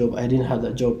quit my job, I didn't have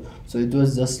a job. So it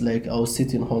was just like I was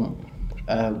sitting home,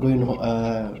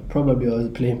 probably I was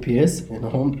playing PS in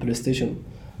home PlayStation.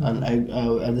 And I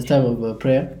at the time of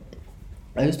prayer,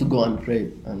 I used to go and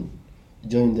pray and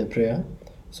join the prayer.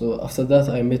 So after that,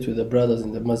 I met with the brothers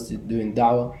in the masjid doing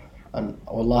da'wah. And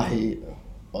wallahi,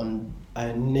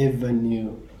 I never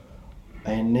knew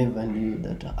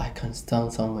that I can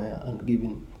stand somewhere and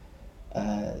giving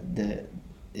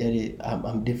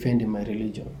I'm defending my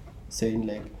religion, saying,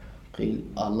 like,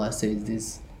 Allah says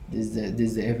this is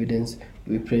the evidence.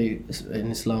 We pray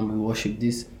in Islam, we worship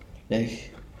this.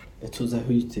 Like, it was a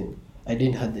huge thing. I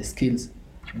didn't have the skills,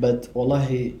 but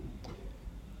wallahi,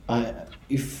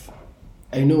 if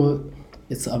I know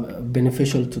it's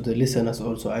beneficial to the listeners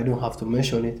also, I don't have to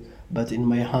mention it, but in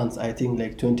my hands, I think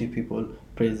like 20 people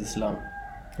praise Islam.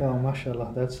 Oh,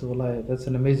 mashallah, that's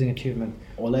an amazing achievement.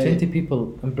 Wallahi, 20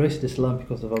 people embraced Islam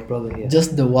because of our brother here.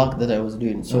 Just the work that I was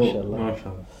doing. So,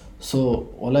 Mashallah. So,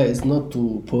 wallahi, it's not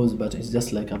to pose, but it's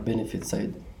just like a benefit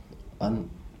side. And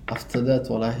after that,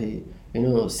 wallahi,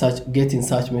 getting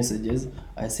such messages,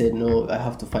 I said, no, I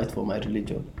have to fight for my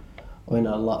religion. When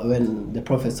the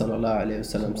Prophet sallallahu alaihi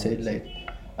wasallam said, like,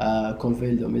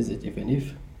 convey the message,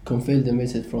 convey the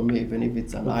message from me, even if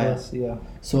it's an ayah. Because, yeah.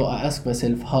 So I ask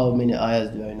myself, how many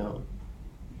ayahs do I know?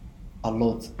 A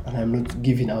lot, and I'm not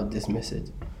giving out this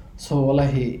message. So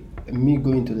wallahi, me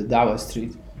going to the da'wah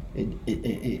street,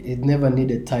 it never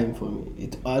needed time for me.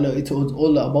 It was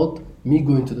all about me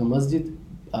going to the masjid,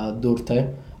 door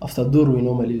time. After door, we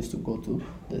normally used to go to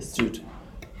the street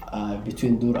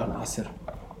between door and asr.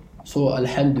 So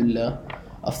alhamdulillah,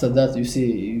 after that you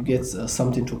see you get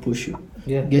something to push you.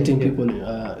 Yeah, Getting yeah. people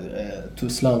to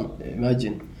Islam.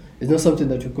 Imagine, it's not something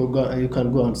that you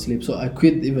can go and sleep. So I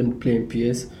quit even playing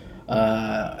PS.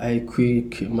 I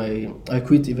quit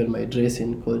even my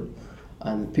dressing code,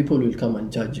 and people will come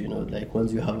and judge. Like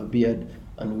once you have a beard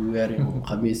and wearing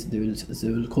qamis, they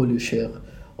will call you sheikh.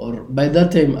 Or by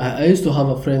that time, I used to have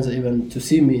a friends even to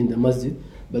see me in the masjid,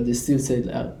 but they still said,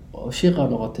 "Oh, sheikh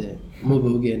anoqate, mo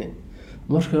bogene."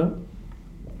 Marka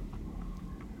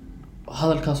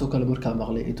hadalkaas oo kale markaa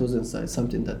maqlay, it wasn't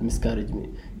something that miscarried me.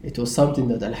 It was something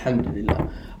that alhamdulillah.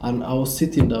 And I was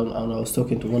sitting down and I was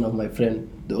talking to one of my friends,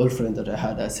 the old friend that I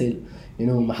had. I said,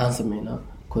 maxaan sameynaa,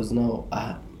 because now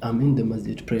I'm in the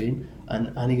masjid praying,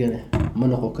 and anigana ma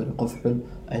noqon karo qof xun.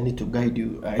 I need to guide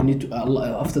you. I need to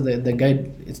Allah, after the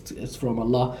guide it's from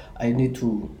Allah. The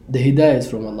hidayah is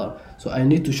from Allah. So I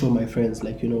need to show my friends,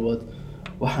 like, you know what,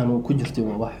 waxaan ku jirtay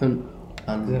waa wax xun,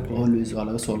 and Exactly. always waa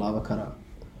laga soo laaban karaa.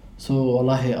 So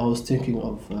wallahi, I was thinking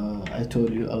of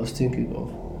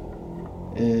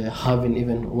having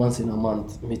even once in a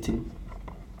month meeting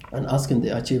and asking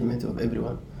the achievement of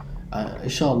everyone.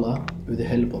 Inshallah, with the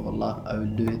help of Allah, I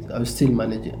will do it. I will still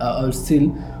manage it. I will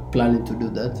still planning to do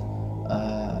that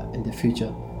in the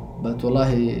future. But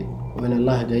wallahi, when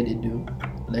Allah guided you,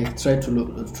 like, try to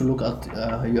look at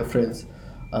your friends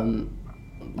and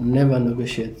never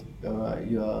negotiate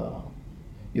your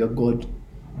God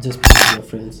just because your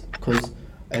friends. Because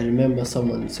I remember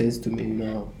someone says to me,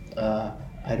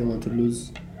 I don't want to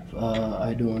lose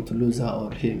her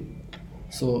or him.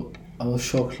 So I was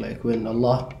shocked, like, when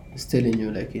Allah is telling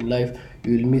you, like, in life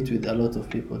you will meet with a lot of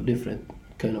people, different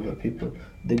kind of people,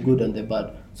 the good and the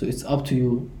bad. So it's up to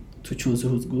you to choose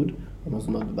who's good and who's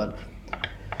not bad.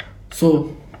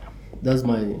 So that's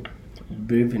my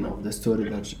briefing of the story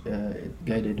that it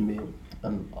guided me.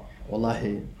 And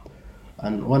wallahi,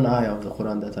 and one ayah of the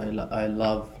Quran that I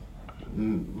love,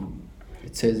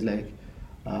 it says, like,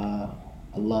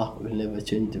 Allah will never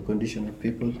change the condition of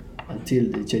people until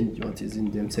they change what is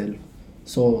in themselves.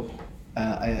 So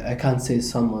I can't say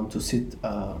someone to sit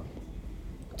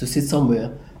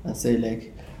somewhere and say,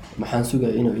 like, maxaan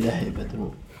sugaa inuu Ilaahay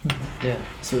bedelo. Yeah.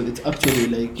 So it's actually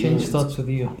like, Change starts with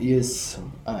you. Yes,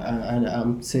 and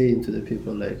I'm saying to the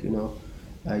people, like,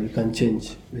 you can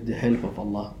change with the help of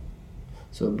Allah.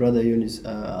 So brother Yunus,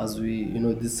 as we,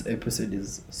 this episode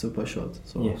is super short.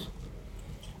 So Yes.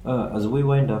 As we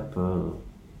wind up,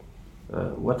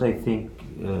 what I think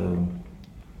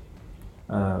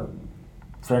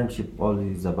friendship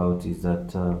always is about is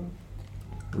that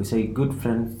we say good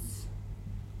friends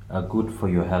are good for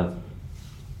your health.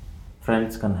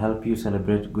 Friends can help you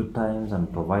celebrate good times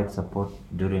and provide support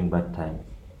during bad times.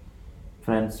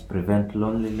 Friends prevent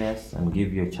loneliness and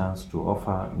give you a chance to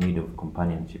offer need of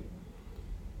companionship.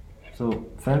 So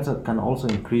friends can also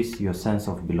increase your sense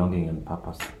of belonging and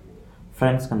purpose.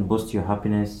 Friends can boost your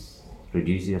happiness,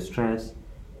 reduce your stress.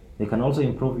 They can also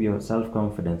improve your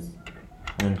self-confidence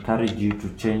and encourage you to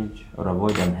change or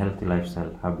avoid unhealthy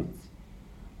lifestyle habits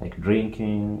like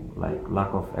drinking, like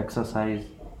lack of exercise.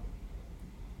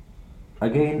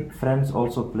 Again, friends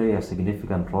also play a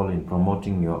significant role in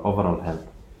promoting your overall health.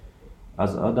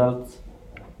 As adults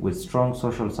with strong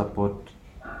social support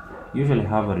usually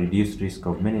have a reduced risk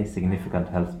of many significant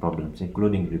health problems,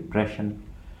 including depression,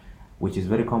 which is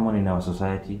very common in our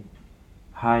society,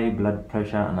 high blood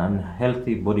pressure, and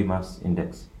unhealthy body mass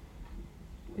index.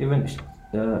 Even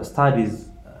studies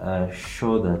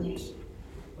show that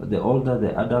the older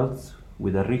the adults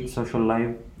with a rich social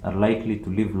life are likely to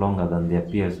live longer than their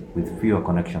peers with fewer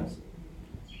connections.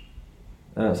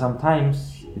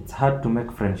 Sometimes it's hard to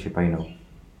make friendship, I know.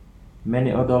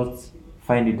 Many adults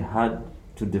find it hard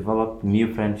to develop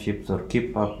new friendships or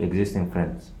keep up existing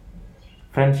friends.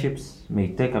 Friendships may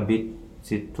take a bit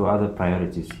seat to other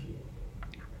priorities.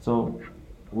 So,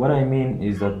 what I mean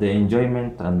is that the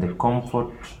enjoyment and the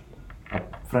comfort a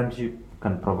friendship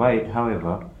can provide,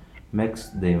 however, makes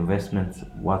the investments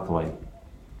worthwhile.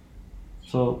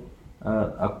 So,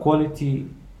 a quality,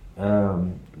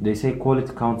 they say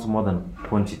quality counts more than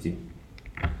quantity.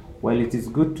 While it is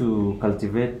good to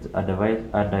cultivate a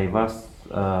diverse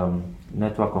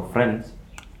network of friends,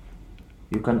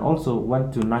 you can also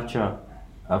want to nurture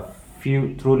a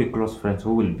few truly close friends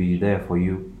who will be there for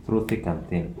you through thick and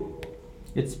thin.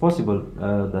 It's possible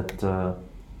that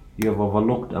you have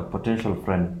overlooked a potential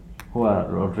friend who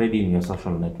are already in your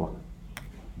social network.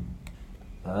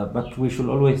 But we should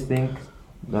always think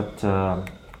that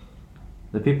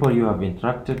the people you have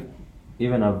interacted,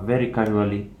 even are very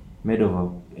casually made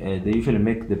of, they usually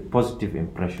make the positive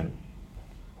impression.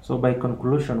 So, by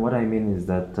conclusion, what I mean is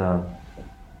that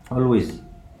always,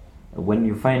 when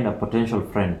you find a potential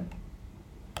friend,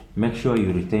 make sure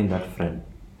you retain that friend.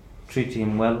 Treat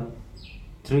him well,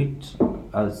 treat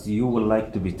as you would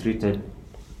like to be treated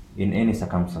in any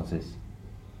circumstances.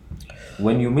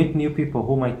 When you meet new people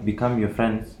who might become your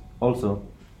friends, also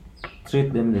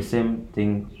treat them the same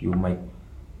thing you might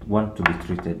want to be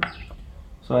treated.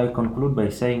 So I conclude by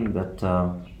saying that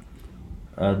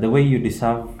the way you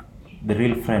deserve the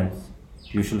real friends,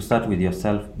 you should start with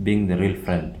yourself being the real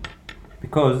friend.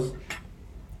 Because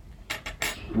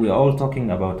we are all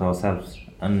talking about ourselves,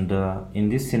 and in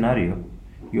this scenario,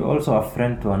 you're also a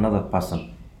friend to another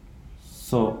person.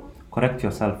 So correct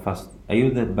yourself first. Are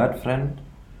you the bad friend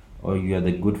or you are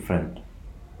the good friend?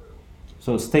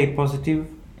 So stay positive.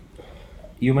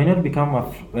 You may not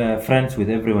become friends with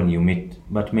everyone you meet,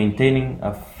 but maintaining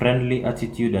a friendly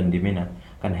attitude and demeanor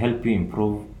can help you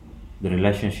improve the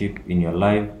relationship in your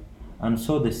life and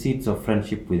sow the seeds of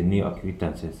friendship with new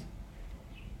acquaintances.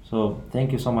 So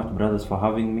thank you so much, brothers, for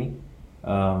having me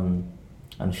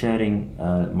and sharing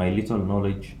my little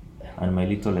knowledge and my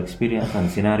little experience and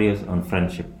scenarios on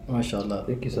friendship. MashaAllah.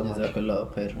 Thank you so much.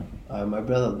 Jazakallah khair. My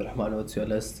brother Abdurrahman, what's your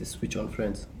last speech on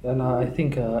friends? And I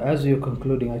think as you're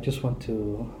concluding, I just want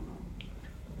to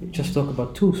just talk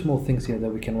about two small things here that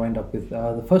we can wind up with.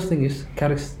 The first thing is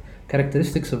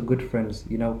characteristics of good friends.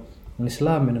 You know, in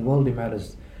Islam and in worldly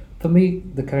matters, for me,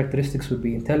 the characteristics would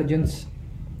be intelligence,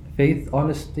 faith,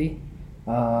 honesty,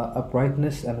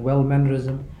 uprightness, and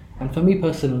well-mannerism. And for me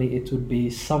personally, it would be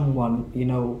someone, you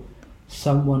know,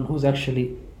 someone who's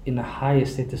actually in a higher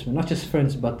status, not just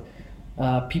friends, but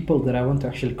people that I want to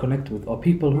actually connect with, or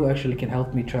people who actually can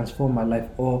help me transform my life,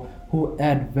 or who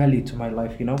add value to my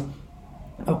life, you know.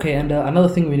 Okay, and another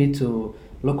thing we need to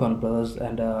look on, brothers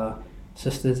and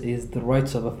sisters, is the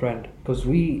rights of a friend, because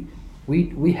we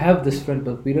have this friend,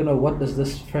 but we don't know what does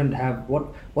this friend have.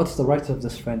 What's the rights of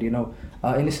this friend? You know,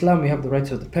 in Islam we have the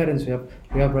rights of the parents.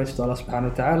 We have rights to Allah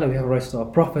Subhanahu wa Taala. We have rights to our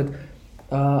Prophet.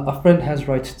 A friend has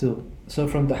rights too. So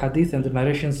from the hadith and the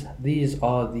narrations, these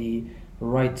are the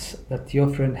rights that your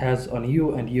friend has on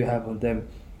you and you have on them.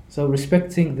 So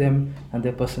respecting them and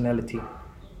their personality.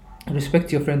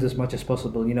 Respect your friends as much as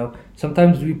possible. You know,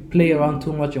 sometimes we play around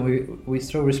too much and we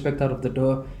throw respect out of the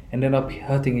door and end up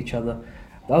hurting each other.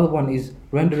 The other one is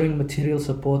rendering material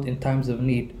support in times of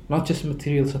need. Not just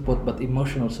material support, but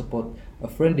emotional support. A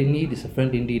friend in need is a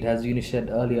friend indeed, as Yunus said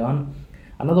earlier on.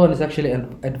 Another one is actually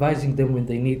advising them when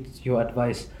they need your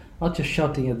advice. Not just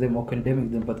shouting at them or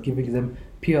condemning them, but giving them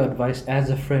pure advice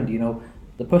as a friend. You know,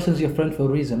 the person's your friend for a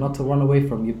reason, not to run away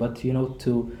from you, but, you know,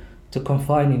 to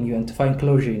confine in you and to find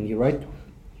closure in you, right?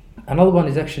 Another one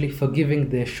is actually forgiving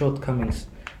their shortcomings.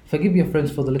 Forgive your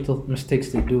friends for the little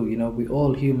mistakes they do. You know, we're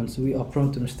all humans, we are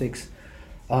prone to mistakes.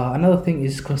 Another thing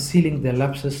is concealing their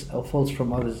lapses or faults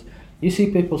from others. You see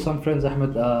people, some friends,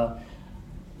 Ahmed,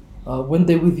 when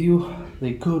they're with you,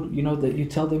 they could, you know, that you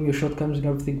tell them your shortcomings and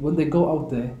everything. When they go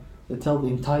out there, they tell the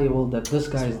entire world that this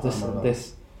guy is this and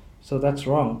this. So that's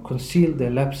wrong. Conceal their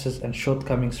lapses and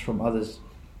shortcomings from others.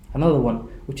 Another one,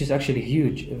 which is actually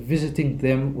huge, visiting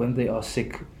them when they are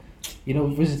sick. You know,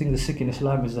 visiting the sick in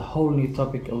Islam is a whole new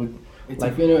topic. It's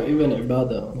like even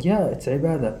ibadah. Yeah, it's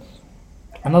ibadah.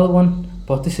 Another one,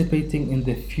 participating in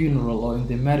their funeral or in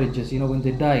their marriages. You know, when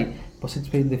they die,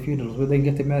 participate in their funerals. When they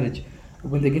get a marriage,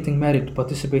 when they're getting married,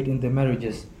 participate in their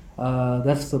marriages.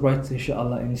 That's the right,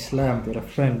 inshallah, in Islam that a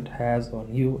friend has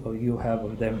on you or you have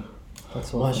on them.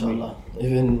 That's all. MashaAllah.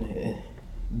 Even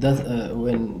that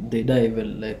when they die,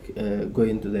 even like go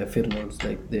into their funerals,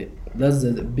 like that's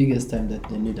the biggest time that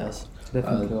they need us.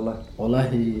 Definitely, Allah.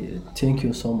 Wallahi, thank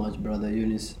you so much, brother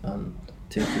Yunus, and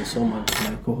thank you so much,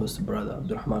 my co-host, brother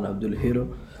Abdurrahman Abdul Hero.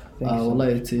 Thank you so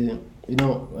Wallahi, it's, you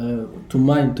know,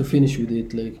 to finish with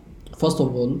it, like, first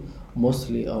of all,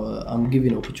 mostly I'm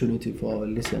giving opportunity for our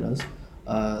listeners.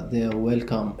 They are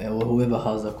welcome, whoever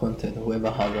has a content,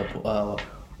 whoever has a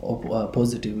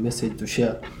positive message to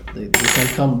share, they can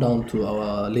come down to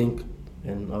our link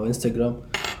in our Instagram,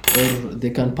 or they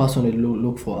can personally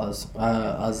look for us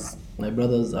as my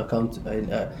brother's account.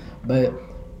 By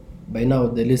now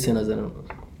the listeners,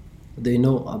 they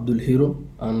know Abdul Hero,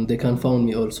 and they can find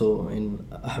me also in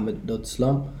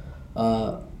ahmed.islam.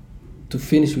 To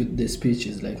finish with the speech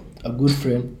is like, a good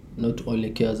friend not only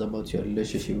cares about your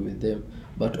relationship with them,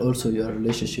 but also your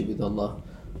relationship with Allah.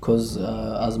 Because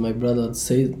as my brother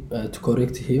said, to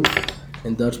correct him,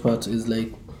 in that part is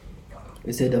like,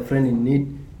 he said a friend in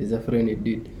need is a friend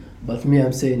indeed. But me,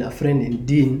 I'm saying a friend in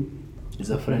deen is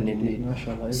a friend in need.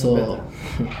 Mashallah, even So,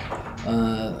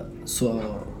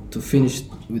 so to finish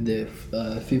with the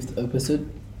fifth episode,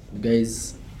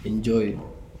 guys, enjoy.